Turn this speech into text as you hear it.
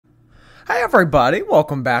Hi everybody,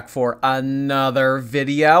 welcome back for another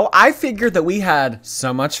video. I figured that we had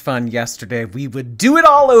so much fun yesterday, we would do it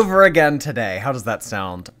all over again today. How does that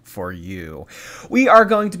sound for you? We are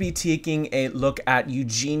going to be taking a look at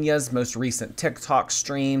Eugenia's most recent TikTok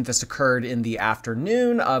stream. This occurred in the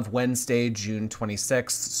afternoon of Wednesday, June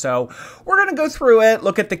 26th. So we're going to go through it,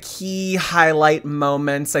 look at the key highlight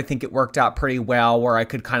moments. I think it worked out pretty well where I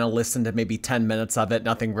could kind of listen to maybe 10 minutes of it.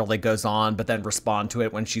 Nothing really goes on, but then respond to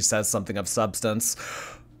it when she says something of substance.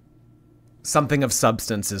 Something of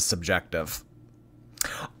substance is subjective.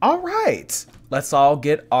 All right, let's all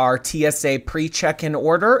get our TSA pre-check in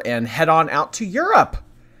order and head on out to Europe.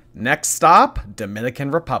 Next stop, Dominican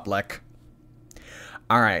Republic.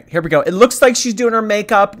 All right, here we go. It looks like she's doing her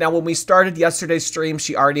makeup. Now, when we started yesterday's stream,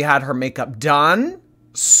 she already had her makeup done.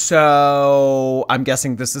 So I'm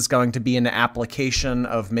guessing this is going to be an application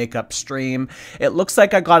of makeup stream. It looks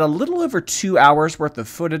like I got a little over 2 hours worth of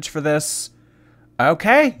footage for this.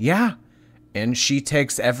 Okay, yeah. And she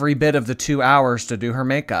takes every bit of the 2 hours to do her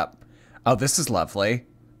makeup. Oh, this is lovely.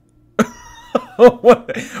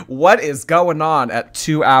 What is going on at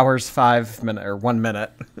 2 hours, 5 minutes, or 1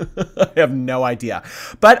 minute? I have no idea.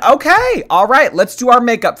 But okay, all right, let's do our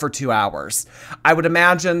makeup for 2 hours. I would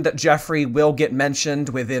imagine that Jeffrey will get mentioned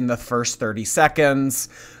within the first 30 seconds.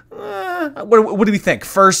 What do we think?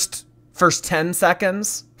 First 10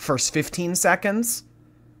 seconds? First 15 seconds?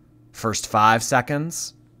 First 5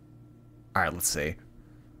 seconds? All right, let's see.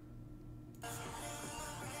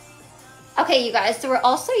 Okay, you guys, so we're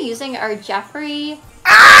also using our Jeffrey.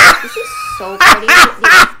 This is so pretty.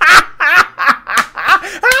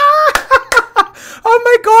 Oh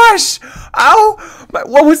my gosh. Oh,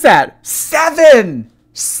 what was that? 7.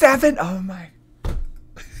 Oh my.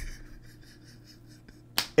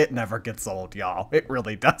 It never gets old, y'all. It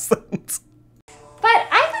really doesn't. But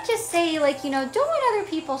I would just say, like, don't let other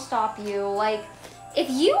people stop you. Like, if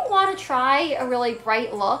you want to try a really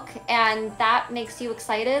bright look and that makes you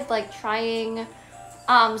excited, like trying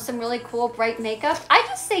some really cool bright makeup, I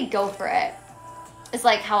just say go for it. It's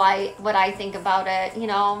like what I think about it,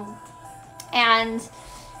 And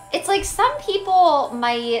it's like some people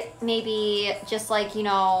might maybe just like, maybe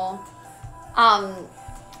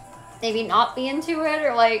not be into it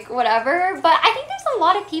or like whatever. But I think there's a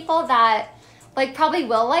lot of people that like probably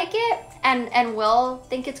will like it and will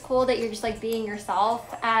think it's cool that you're just like being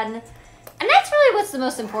yourself, and that's really what's the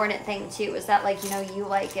most important thing too, is that like you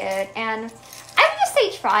like it. And I would just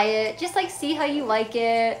say try it, just like see how you like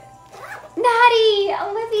it. Natty,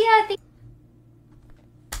 Olivia,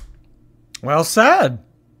 Well said.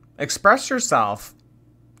 Express yourself.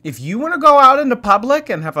 If you want to go out into public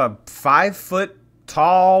and have a 5-foot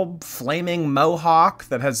tall flaming mohawk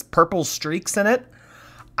that has purple streaks in it,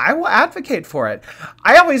 I will advocate for it.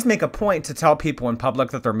 I always make a point to tell people in public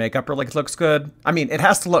that their makeup really looks good. I mean, it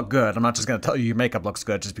has to look good. I'm not just going to tell you your makeup looks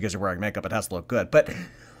good just because you're wearing makeup. It has to look good. But,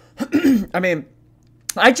 I mean,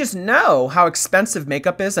 I just know how expensive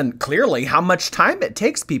makeup is and clearly how much time it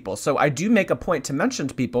takes people. So I do make a point to mention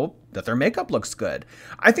to people that their makeup looks good.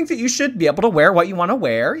 I think that you should be able to wear what you want to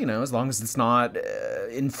wear, as long as it's not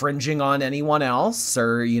infringing on anyone else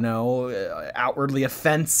or, outwardly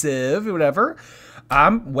offensive or whatever.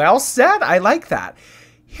 Well said. I like that.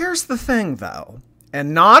 Here's the thing, though,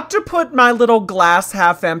 and not to put my little glass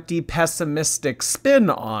half empty pessimistic spin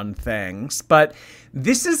on things, but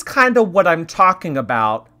this is kind of what I'm talking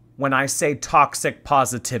about when I say toxic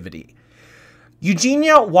positivity.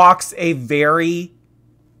 Eugenia walks a very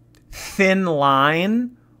thin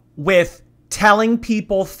line with telling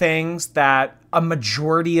people things that a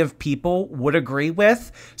majority of people would agree with,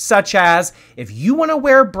 such as, if you want to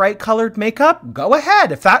wear bright colored makeup, go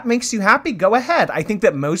ahead. If that makes you happy, go ahead. I think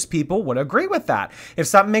that most people would agree with that. If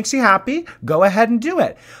something makes you happy, go ahead and do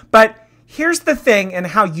it. But here's the thing, and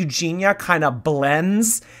how Eugenia kind of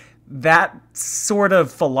blends that sort of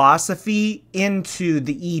philosophy into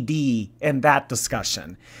the ED and that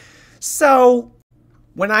discussion. So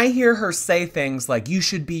when I hear her say things like, you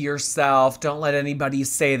should be yourself, don't let anybody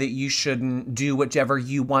say that you shouldn't, do whatever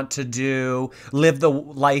you want to do, live the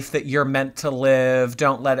life that you're meant to live,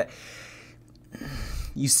 don't let it...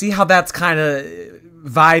 You see how that's kind of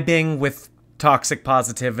vibing with toxic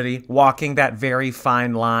positivity, walking that very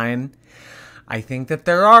fine line? I think that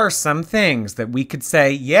there are some things that we could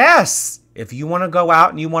say, yes, if you want to go out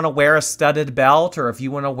and you want to wear a studded belt, or if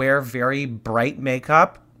you want to wear very bright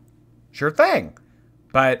makeup, sure thing.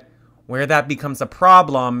 But where that becomes a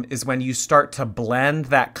problem is when you start to blend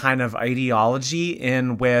that kind of ideology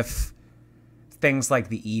in with things like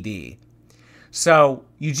the ED. So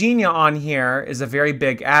Eugenia on here is a very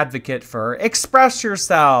big advocate for express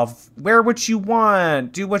yourself, wear what you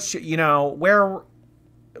want, do what you know, wear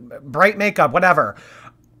bright makeup, whatever.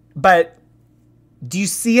 But do you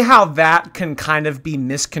see how that can kind of be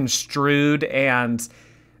misconstrued and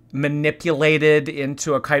manipulated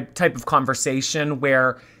into a type of conversation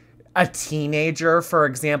where a teenager, for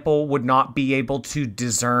example, would not be able to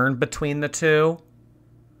discern between the two?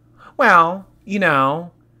 Well, you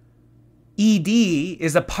know, ED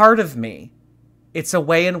is a part of me. It's a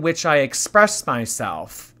way in which I express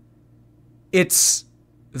myself. It's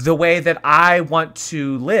the way that I want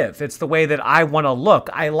to live. It's the way that I want to look.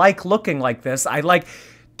 I like looking like this.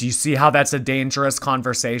 Do you see how that's a dangerous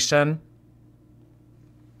conversation?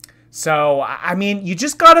 So, I mean, you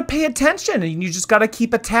just got to pay attention and you just got to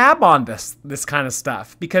keep a tab on this kind of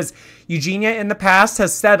stuff, because Eugenia in the past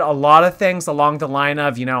has said a lot of things along the line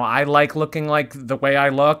of, you know, I like looking like the way I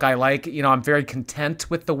look. I like, you know, I'm very content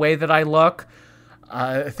with the way that I look,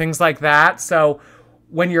 things like that. So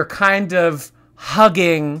when you're kind of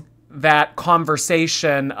hugging that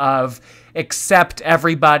conversation of accept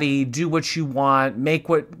everybody, do what you want, make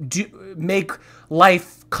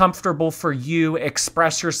life comfortable for you,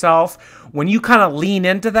 express yourself. When you kind of lean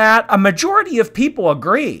into that, a majority of people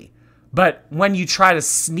agree. But when you try to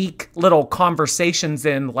sneak little conversations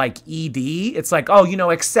in like ED, it's like, oh, you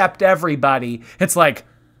know, accept everybody. It's like,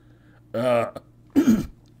 you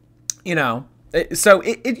know, so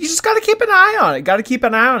you just got to keep an eye on it. Got to keep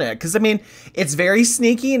an eye on it. Because, I mean, it's very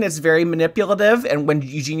sneaky and it's very manipulative. And when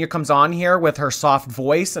Eugenia comes on here with her soft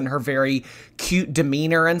voice and her very cute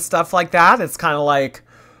demeanor and stuff like that, it's kind of like,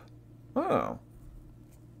 oh,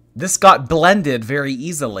 this got blended very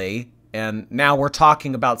easily. And now we're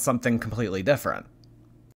talking about something completely different.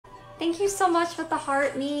 Thank you so much with the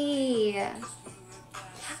heart, me.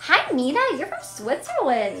 Hi, Nina. You're from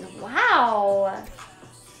Switzerland. Wow.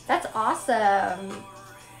 That's awesome.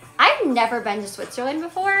 I've never been to Switzerland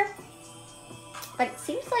before, but it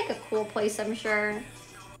seems like a cool place, I'm sure.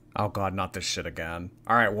 Oh God, not this shit again.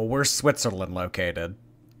 All right, well, where's Switzerland located?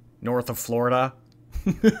 North of Florida?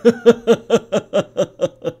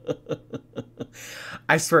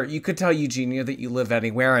 I swear, you could tell Eugenia that you live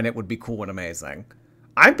anywhere and it would be cool and amazing.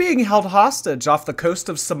 I'm being held hostage off the coast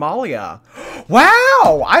of Somalia.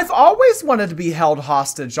 Wow! I've always wanted to be held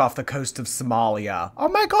hostage off the coast of Somalia. Oh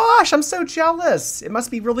my gosh, I'm so jealous. It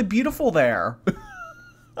must be really beautiful there.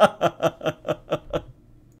 I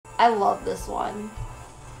love this one.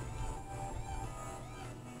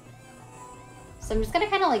 So I'm just gonna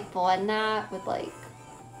kind of like blend that with like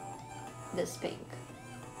this pink.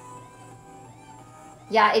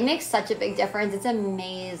 Yeah, it makes such a big difference. It's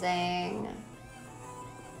amazing.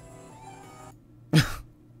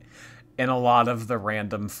 In a lot of the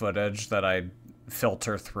random footage that I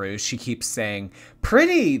filter through, she keeps saying,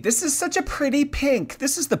 pretty, this is such a pretty pink.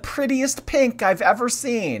 This is the prettiest pink I've ever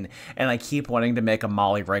seen. And I keep wanting to make a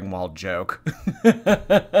Molly Ringwald joke.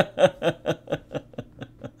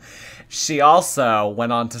 She also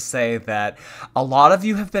went on to say that a lot of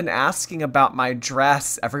you have been asking about my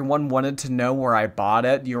dress. Everyone wanted to know where I bought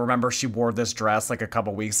it. You remember she wore this dress like a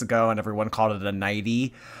couple weeks ago and everyone called it a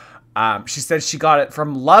nightie. She said she got it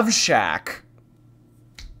from Love Shack.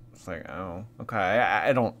 It's like, oh, okay.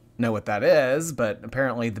 I don't know what that is, but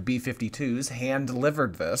apparently the B-52s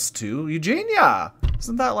hand-delivered this to Eugenia.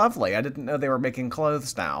 Isn't that lovely? I didn't know they were making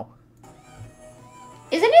clothes now.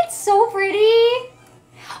 Isn't it so pretty?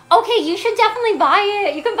 Okay, you should definitely buy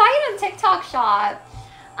it. You can buy it on TikTok Shop.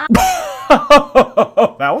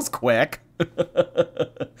 That was quick.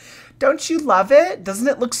 Don't you love it? Doesn't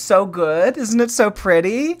it look so good? Isn't it so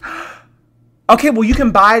pretty? Okay, well, you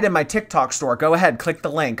can buy it in my TikTok store. Go ahead, click the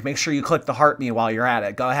link. Make sure you click the heart me while you're at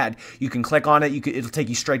it. Go ahead. You can click on it. It'll take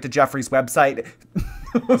you straight to Jeffrey's website.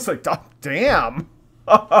 It's like, oh, damn.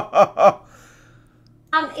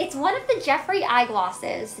 It's one of the Jeffree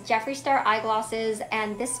eyeglosses, the Jeffree Star eyeglasses,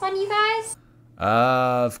 and this one, you guys?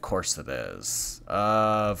 Of course it is.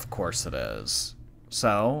 Of course it is.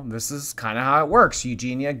 So this is kind of how it works.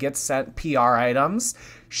 Eugenia gets sent PR items.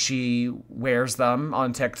 She wears them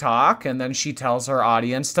on TikTok, and then she tells her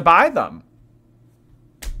audience to buy them.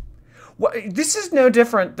 Well, this is no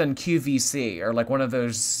different than QVC or like one of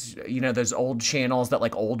those, you know, those old channels that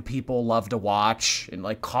like old people love to watch and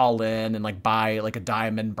like call in and like buy like a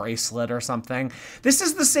diamond bracelet or something. This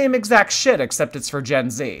is the same exact shit, except it's for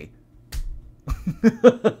Gen Z.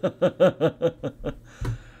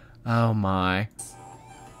 Oh my.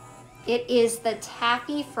 It is the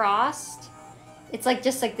Taffy Frost. It's like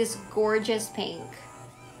just like this gorgeous pink.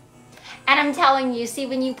 And I'm telling you, see,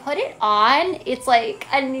 when you put it on, it's like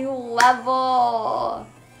a new level.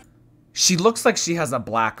 She looks like she has a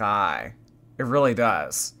black eye. It really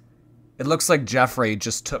does. It looks like Jeffrey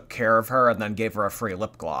just took care of her and then gave her a free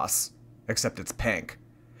lip gloss. Except it's pink.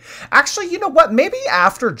 Actually, you know what? Maybe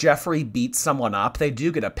after Jeffrey beats someone up, they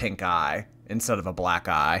do get a pink eye instead of a black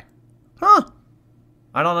eye. Huh.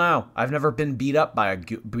 I don't know. I've never been beat up by a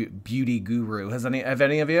beauty guru. Have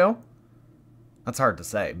any of you? That's hard to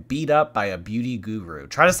say. Beat up by a beauty guru.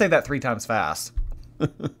 Try to say that 3 times fast.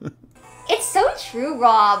 It's so true,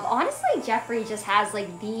 Rob. Honestly, Jeffrey just has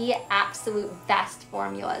like the absolute best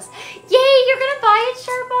formulas. Yay, you're gonna buy it,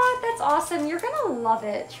 Charbot? That's awesome. You're gonna love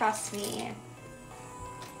it. Trust me.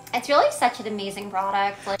 It's really such an amazing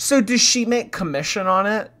product. Like, so does she make commission on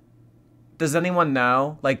it? Does anyone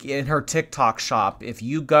know? Like in her TikTok shop, if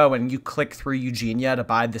you go and you click through Eugenia to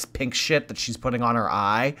buy this pink shit that she's putting on her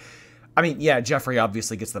eye, I mean, yeah, Jeffrey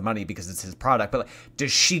obviously gets the money because it's his product, but like,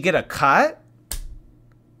 does she get a cut?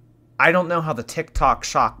 I don't know how the TikTok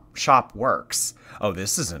shop works. Oh,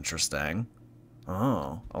 this is interesting.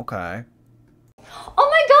 Oh, okay. oh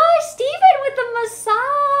my gosh, Steven with the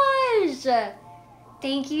massage!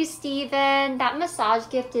 Thank you, Steven. That massage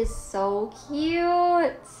gift is so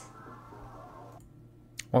cute.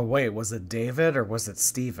 Well, wait, was it David or was it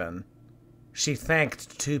Steven? She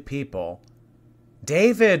thanked 2 people.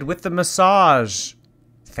 David with the massage.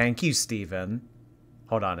 Thank you, Steven.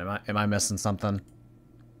 Hold on, am I missing something?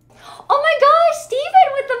 Oh my gosh,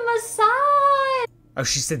 Steven with the massage! Oh,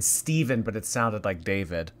 she said Steven, but it sounded like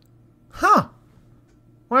David. Huh.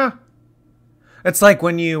 Well, it's like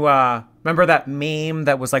when you, remember that meme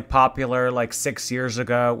that was like popular like 6 years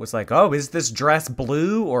ago? It was like, oh, is this dress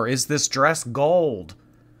blue or is this dress gold?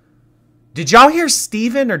 Did y'all hear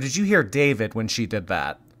Steven or did you hear David when she did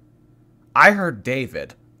that? I heard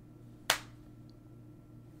David.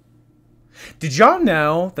 Did y'all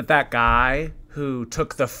know that that guy who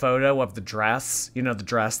took the photo of the dress, you know, the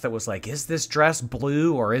dress that was like, is this dress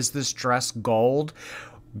blue or is this dress gold,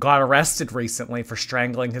 got arrested recently for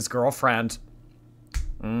strangling his girlfriend?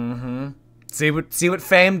 Mm-hmm. See what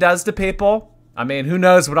fame does to people? I mean, who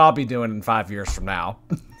knows what I'll be doing in 5 years from now?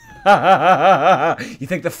 You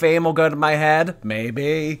think the fame will go to my head?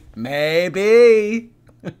 Maybe. Maybe.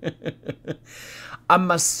 A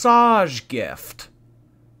massage gift.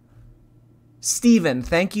 Steven,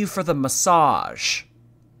 thank you for the massage.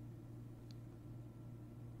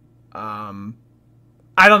 I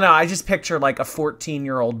don't know. I just picture like a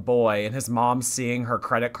 14-year-old boy and his mom seeing her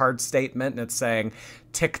credit card statement and it's saying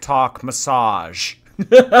TikTok massage.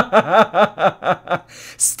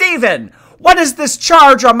 Steven, what is this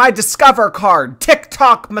charge on my Discover card?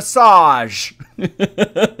 TikTok massage. Oh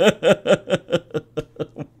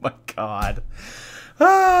my God.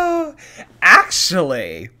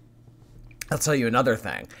 Actually, I'll tell you another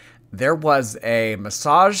thing. There was a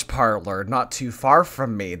massage parlor not too far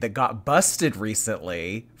from me that got busted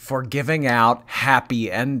recently for giving out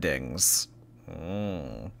happy endings.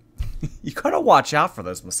 You gotta watch out for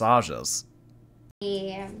those massages.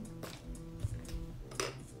 The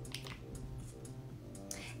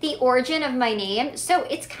origin of my name. So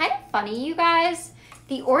it's kind of funny, you guys.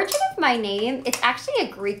 The origin of my name, it's actually a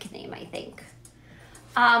Greek name, I think.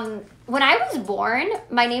 When I was born,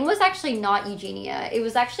 my name was actually not Eugenia. It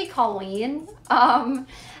was actually Colleen. And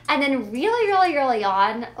then really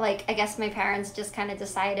on, like, I guess my parents just kind of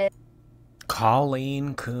decided.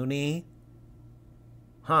 Colleen Cooney?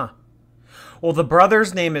 Huh. Well, the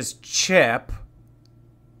brother's name is Chip.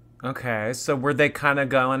 Okay, so were they kind of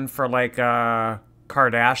going for, like, a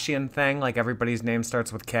Kardashian thing? Like, everybody's name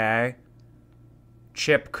starts with K?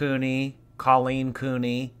 Chip Cooney, Colleen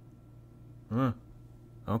Cooney.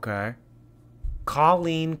 Okay.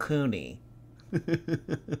 Colleen Cooney. I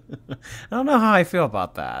don't know how I feel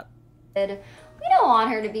about that. We don't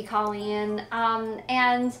want her to be Colleen.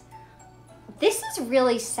 And this is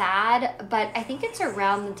really sad, but I think it's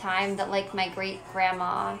around the time that, like, my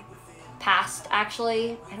great-grandma passed,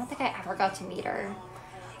 actually. I don't think I ever got to meet her.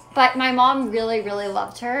 But my mom really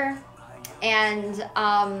loved her. And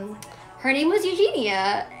her name was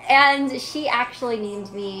Eugenia. And she actually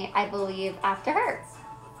named me, I believe, after her.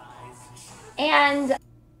 And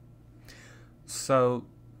so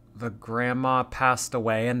the grandma passed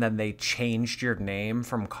away and then they changed your name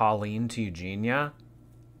from Colleen to Eugenia?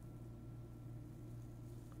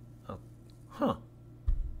 Oh, huh.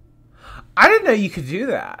 I didn't know you could do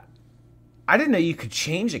that. I didn't know you could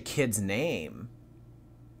change a kid's name.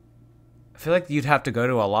 I feel like you'd have to go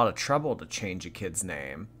to a lot of trouble to change a kid's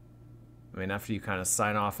name. I mean, after you kind of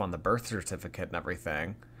sign off on the birth certificate and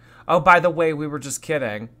everything. Oh, by the way, we were just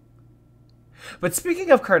kidding. But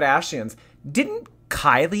speaking of Kardashians, didn't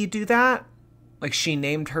Kylie do that? Like, she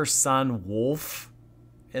named her son Wolf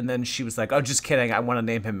And then she was like, oh, just kidding. I want to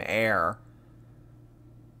name him Air.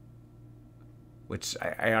 Which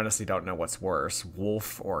I honestly don't know what's worse,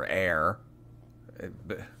 Wolf or Air.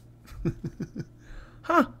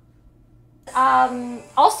 Huh.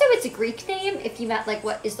 Also, it's a Greek name, if you meant, like,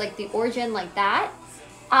 what is, like, the origin like that.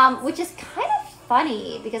 Which is kind of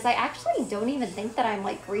funny, because I actually don't even think that I'm,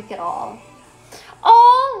 like, Greek at all.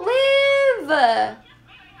 Oh, Liv!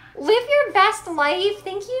 Live your best life.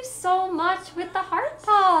 Thank you so much with the heart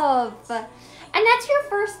puff. And that's your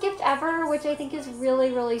first gift ever, which I think is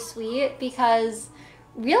really, really sweet, because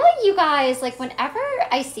really, you guys, like, whenever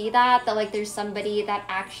I see that, like, there's somebody that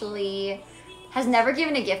actually has never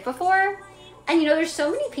given a gift before, and, you know, there's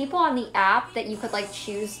so many people on the app that you could, like,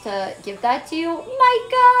 choose to give that to. My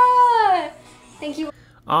God! Thank you.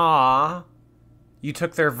 Aw. You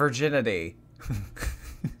took their virginity.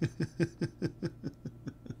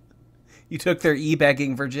 You took their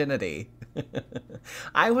e-begging virginity.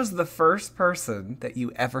 I was the first person that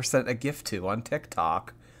you ever sent a gift to on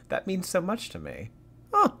TikTok. That means so much to me.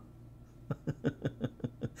 Huh.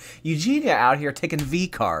 Eugenia out here taking V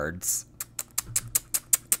cards.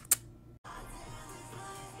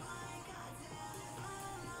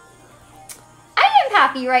 I am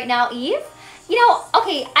happy right now, Eve. You know,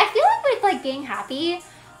 okay, I feel like with, like, being happy,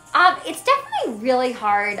 it's definitely really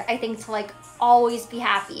hard, I think, to, like, always be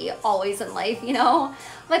happy, always in life, you know?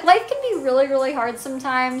 Like, life can be really, really hard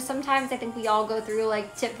sometimes. Sometimes I think we all go through,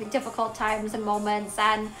 like, difficult times and moments,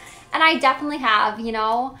 and I definitely have, you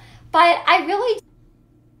know? But I really...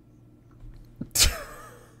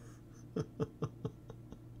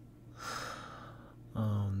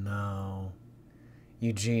 Oh, no.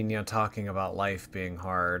 Eugenia talking about life being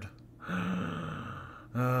hard.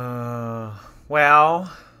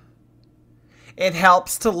 Well... It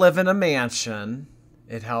helps to live in a mansion.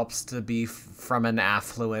 It helps to be from an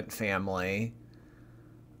affluent family.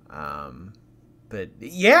 But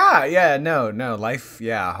yeah, no, life,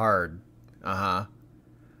 yeah, hard.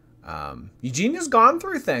 Eugenia's gone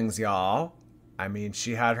through things, y'all. I mean,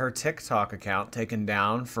 she had her TikTok account taken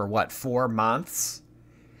down for, what, 4 months?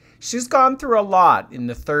 She's gone through a lot in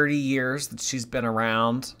the 30 years that she's been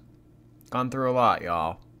around. Gone through a lot,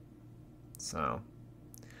 y'all. So,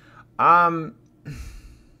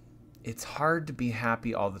 it's hard to be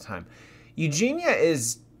happy all the time. Eugenia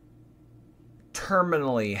is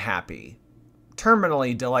terminally happy.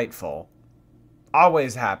 Terminally delightful.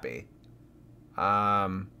 Always happy.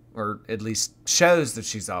 Or at least shows that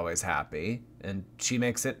she's always happy. And she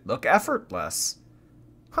makes it look effortless.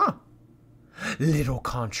 Huh. Little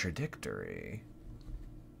contradictory.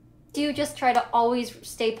 Do just try to always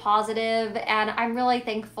stay positive, and I'm really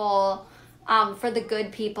thankful for the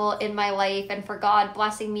good people in my life, and for God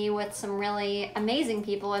blessing me with some really amazing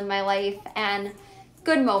people in my life and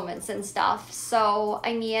good moments and stuff. So,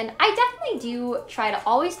 I mean, I definitely do try to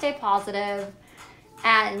always stay positive.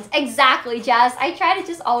 And exactly, Jess, I try to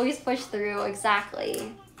just always push through,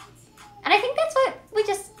 exactly. And I think that's what we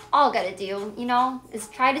just all gotta do, you know, is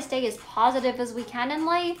try to stay as positive as we can in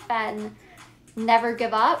life and never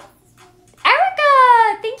give up.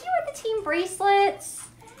 Erica, thank you with the team bracelets.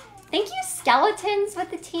 Thank you, Skeletons,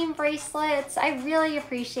 with the team bracelets. I really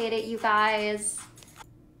appreciate it, you guys.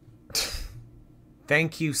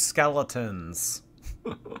 Thank you, Skeletons.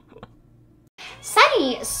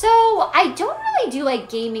 Sunny, so I don't really do, like,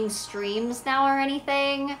 gaming streams now or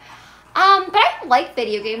anything. But I like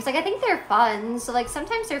video games. Like, I think they're fun. So, like,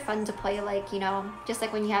 sometimes they're fun to play, like, you know, just,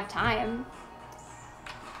 like, when you have time.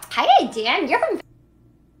 Hi, Dan. You're from...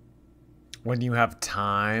 When you have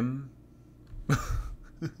time?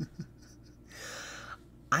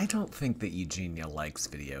 I don't think that Eugenia likes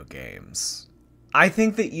video games. I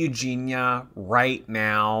think that Eugenia, right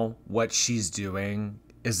now, what she's doing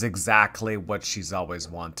is exactly what she's always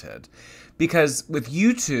wanted. Because with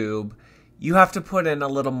YouTube, you have to put in a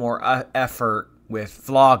little more effort with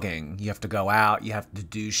vlogging. You have to go out, you have to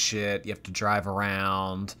do shit, you have to drive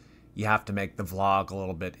around, you have to make the vlog a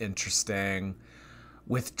little bit interesting.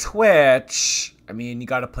 With Twitch, I mean, you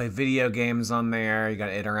got to play video games on there. You got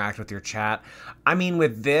to interact with your chat. I mean,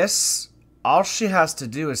 with this, all she has to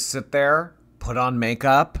do is sit there, put on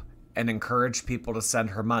makeup, and encourage people to send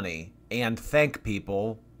her money. And thank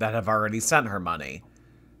people that have already sent her money.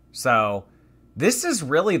 So, this is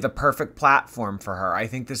really the perfect platform for her. I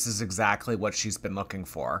think this is exactly what she's been looking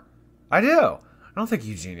for. I do. I don't think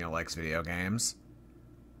Eugenia likes video games.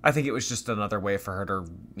 I think it was just another way for her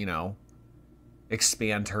to, you know,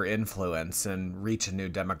 expand her influence and reach a new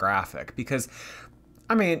demographic. Because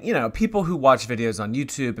I mean, you know, people who watch videos on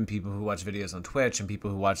YouTube and people who watch videos on Twitch and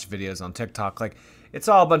people who watch videos on TikTok, like, it's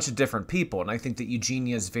all a bunch of different people. And I think that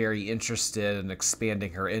Eugenia is very interested in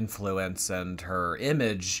expanding her influence and her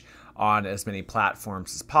image on as many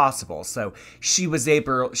platforms as possible. So she was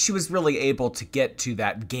really able to get to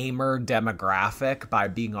that gamer demographic by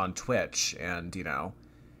being on Twitch. And, you know,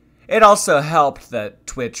 it also helped that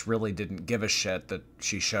Twitch really didn't give a shit that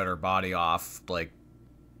she showed her body off, like,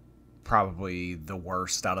 probably the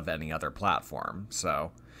worst out of any other platform.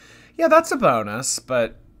 So yeah, that's a bonus.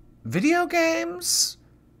 But video games,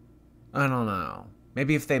 I don't know.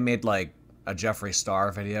 Maybe if they made like a Jeffree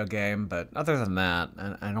Star video game, but other than that,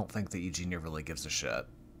 I don't think that Eugenia really gives a shit.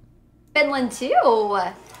 Finland too.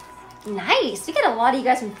 Nice. We got a lot of you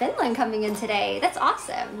guys from Finland coming in today. That's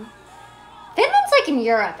awesome. Finland's like in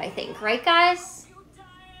Europe, I think, right, guys?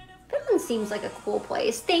 Finland seems like a cool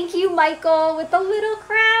place. Thank you, Michael, with the little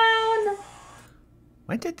crown.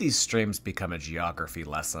 When did these streams become a geography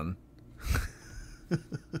lesson?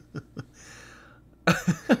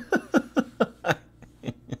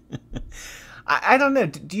 I don't know.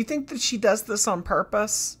 Do you think that she does this on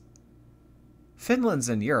purpose? Finland's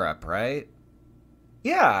in Europe, right?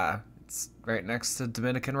 Yeah, it's right next to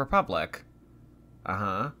Dominican Republic.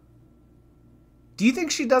 Uh-huh. Do you think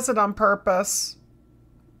she does it on purpose?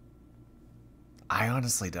 I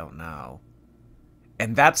honestly don't know.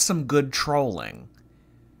 And that's some good trolling.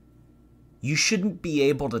 You shouldn't be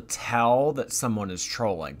able to tell that someone is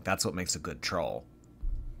trolling. That's what makes a good troll.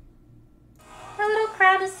 That little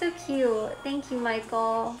crowd is so cute. Thank you,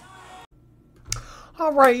 Michael.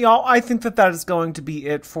 All right, y'all. I think that is going to be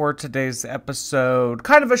it for today's episode.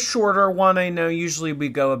 Kind of a shorter one. I know usually we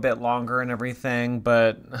go a bit longer and everything,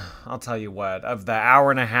 but I'll tell you what. Of the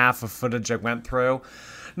hour and a half of footage I went through,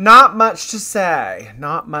 not much to say.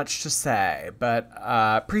 Not much to say. But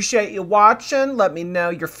appreciate you watching. Let me know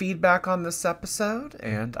your feedback on this episode,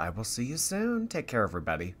 and I will see you soon. Take care,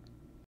 everybody.